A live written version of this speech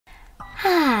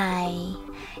Hi!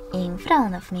 In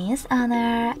front of me is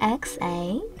Honor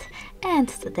X8, and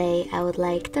today I would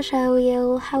like to show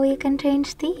you how you can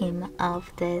change theme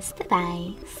of this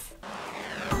device.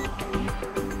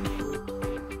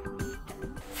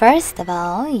 First of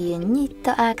all, you need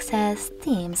to access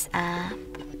Themes app.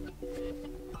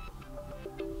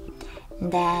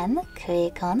 Then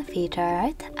click on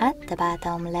Featured at the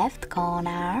bottom left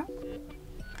corner.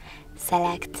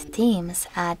 Select Themes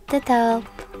at the top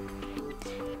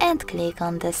and click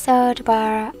on the search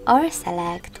bar or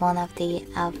select one of the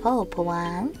available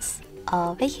ones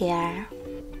over here.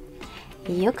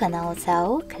 You can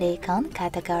also click on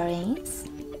Categories.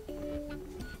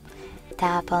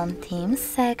 Tap on Themes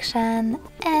section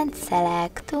and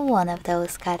select one of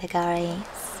those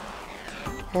categories,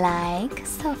 like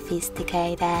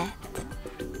Sophisticated.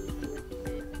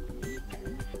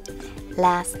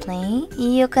 Lastly,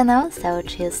 you can also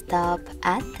choose Top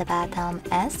at the bottom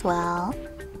as well.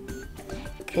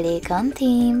 Click on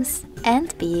Themes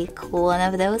and pick one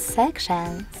of those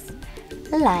sections,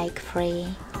 like Free.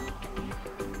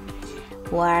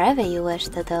 Wherever you wish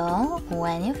to do,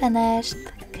 when you finished,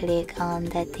 click on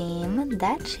the theme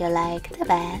that you like the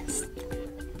best.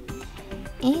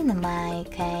 In my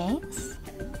case,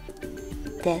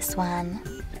 this one.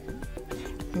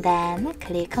 Then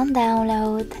click on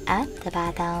Download at the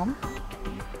bottom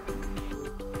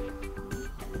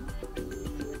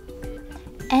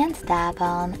and tap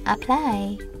on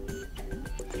Apply.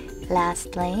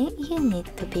 Lastly, you need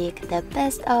to pick the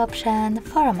best option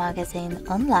for a magazine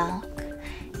unlock,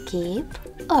 keep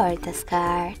or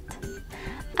discard.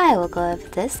 I will go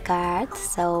with discard,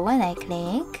 so when I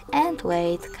click and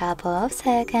wait a couple of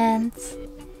seconds,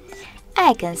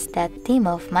 I can see that theme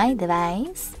of my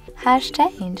device has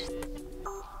changed.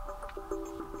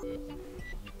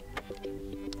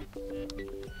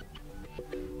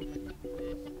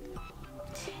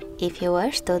 If you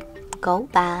wish to go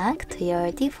back to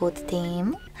your default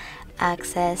theme,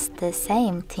 access the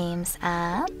same Themes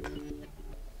app,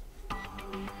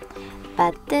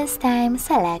 but this time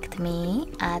select Me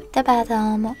at the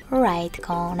bottom right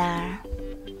corner.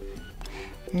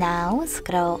 Now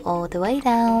scroll all the way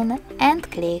down and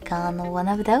click on one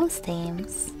of those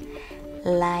themes,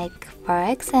 like for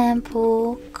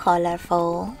example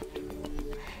Colorful.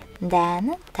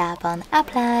 Then tap on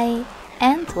Apply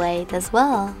and wait as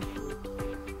well.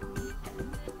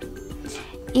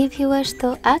 If you wish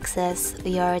to access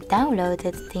your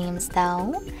downloaded themes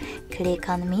though, click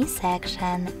on Me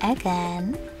section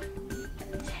again,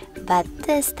 but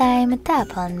this time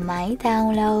tap on My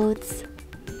Downloads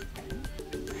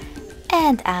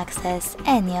and access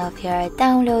any of your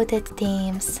downloaded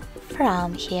themes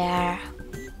from here.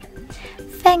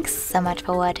 Thanks so much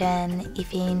for watching.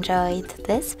 If you enjoyed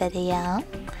this video,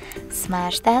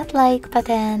 smash that like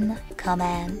button,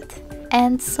 comment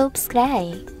and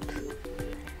subscribe.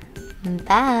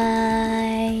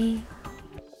 Bye!